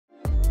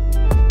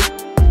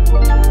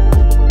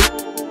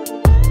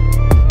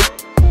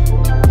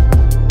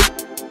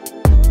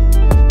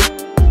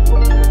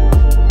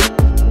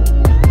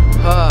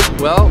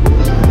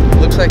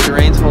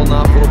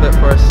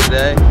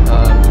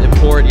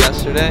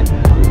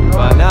today.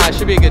 But no, it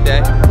should be a good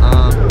day.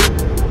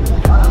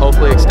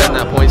 Hopefully extend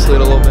that points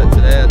lead a little bit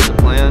today. That's the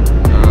plan.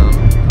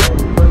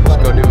 Just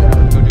go do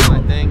my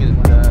thing and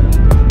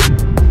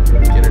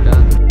get her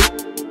done.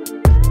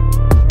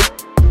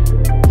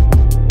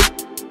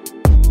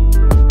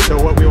 So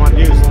what we want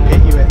to do is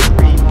hit you at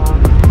 3.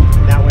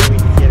 That way we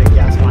can get a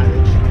gas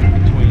mileage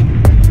between.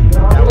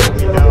 That way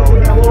we know if you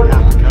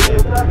have to come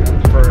in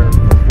for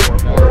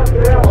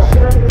 4 or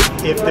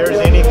if there's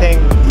anything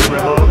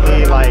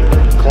remotely like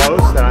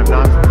close that I'm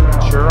not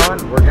sure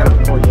on, we're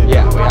gonna pull you in.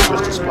 Yeah, we have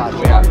just to splash.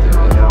 We have to.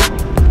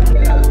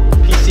 Yeah.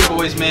 PC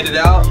boys made it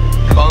out.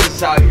 Bones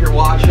is out here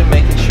watching,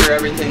 making sure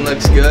everything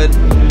looks good.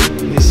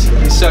 He's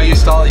so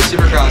used to all these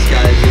Supercross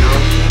guys, you know.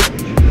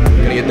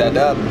 We're gonna get that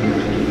dub.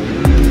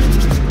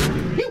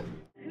 Who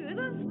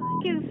the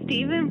fuck is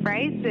Steven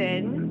Bryson?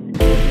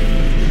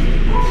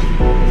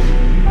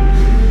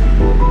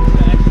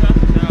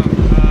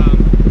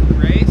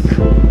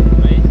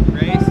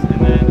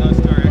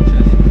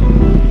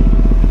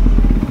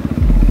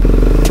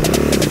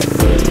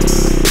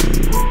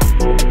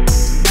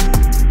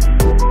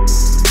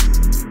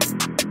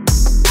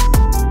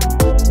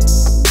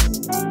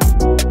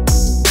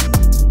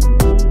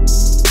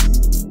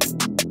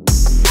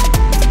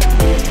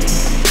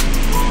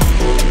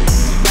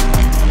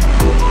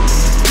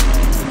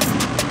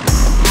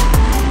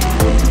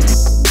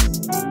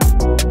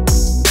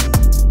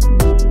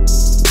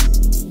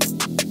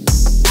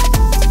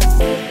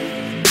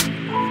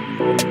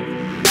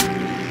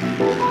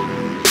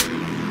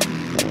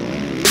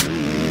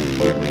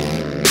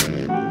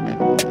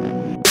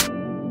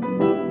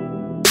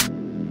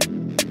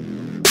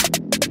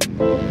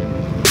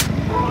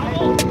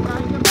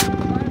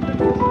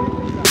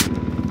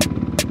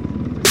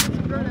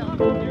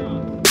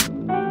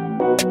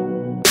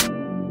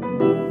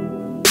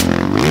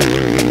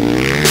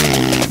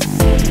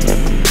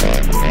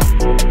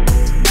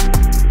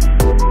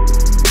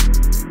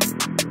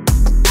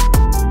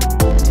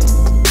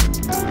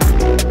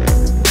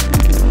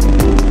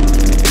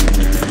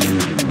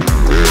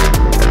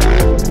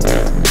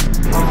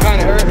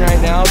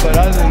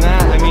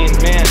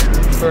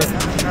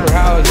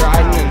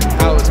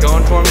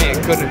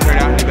 Couldn't have turned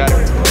out any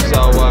better.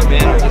 So,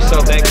 man, I'm just so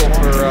thankful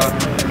for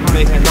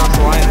making it across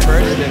the line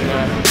first and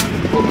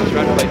holding this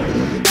red plate.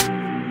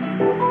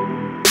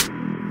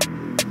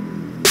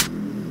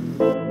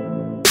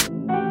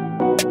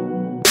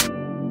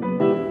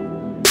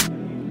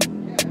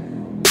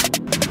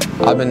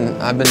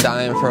 I've been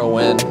dying for a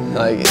win.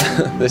 Like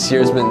this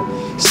year's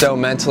been so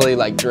mentally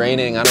like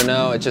draining. I don't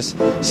know. It just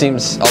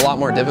seems a lot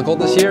more difficult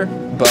this year,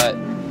 but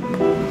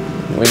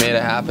we made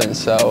it happen.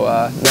 So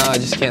no, I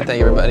just can't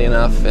thank everybody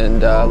enough,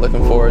 and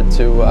looking forward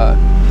to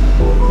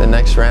the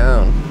next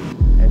round.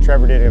 And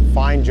Trevor did a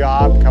fine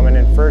job coming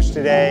in first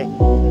today,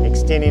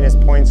 extending his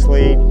points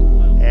lead,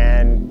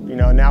 and you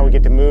know, now we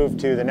get to move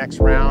to the next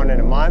round in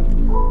a month,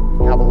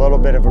 have a little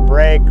bit of a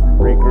break,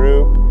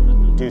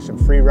 regroup, do some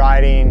free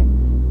riding,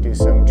 do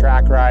some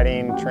track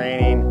riding,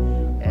 training,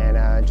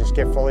 and just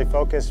get fully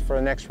focused for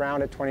the next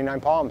round at 29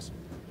 Palms.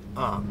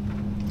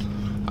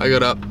 I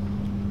got up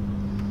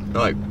at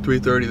like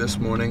 3:30 this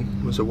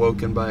morning, was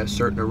awoken by a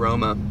certain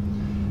aroma,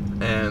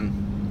 and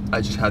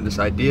I just had this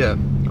idea.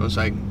 I was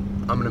like,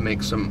 I'm gonna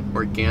make some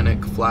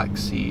organic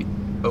flaxseed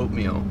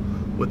oatmeal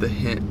with a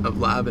hint of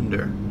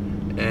lavender.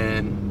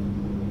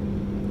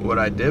 And what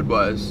I did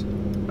was,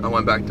 I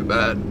went back to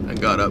bed. I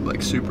got up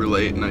like super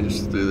late and I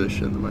just threw this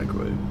shit in the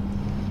microwave.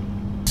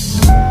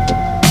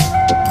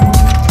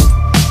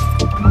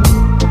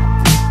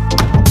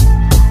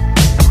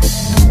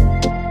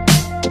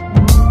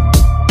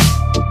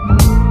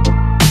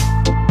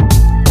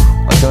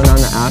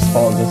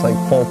 Asphalt, just like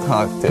full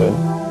tuck, dude,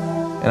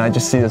 and I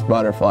just see this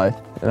butterfly,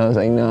 and I was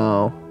like,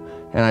 no,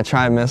 and I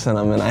tried missing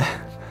him, and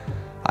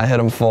I hit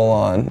him full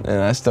on,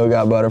 and I still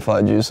got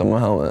butterfly juice on my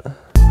helmet.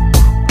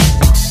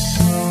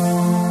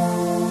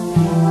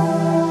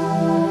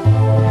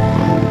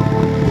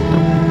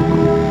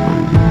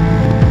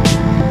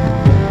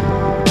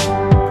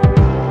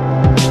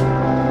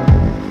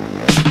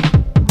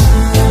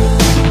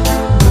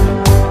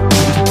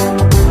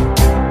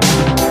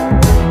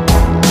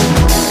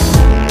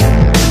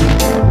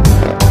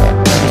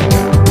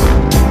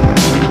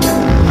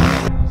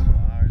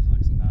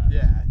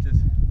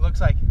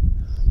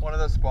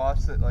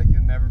 Spots that like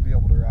you'll never be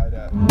able to ride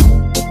at.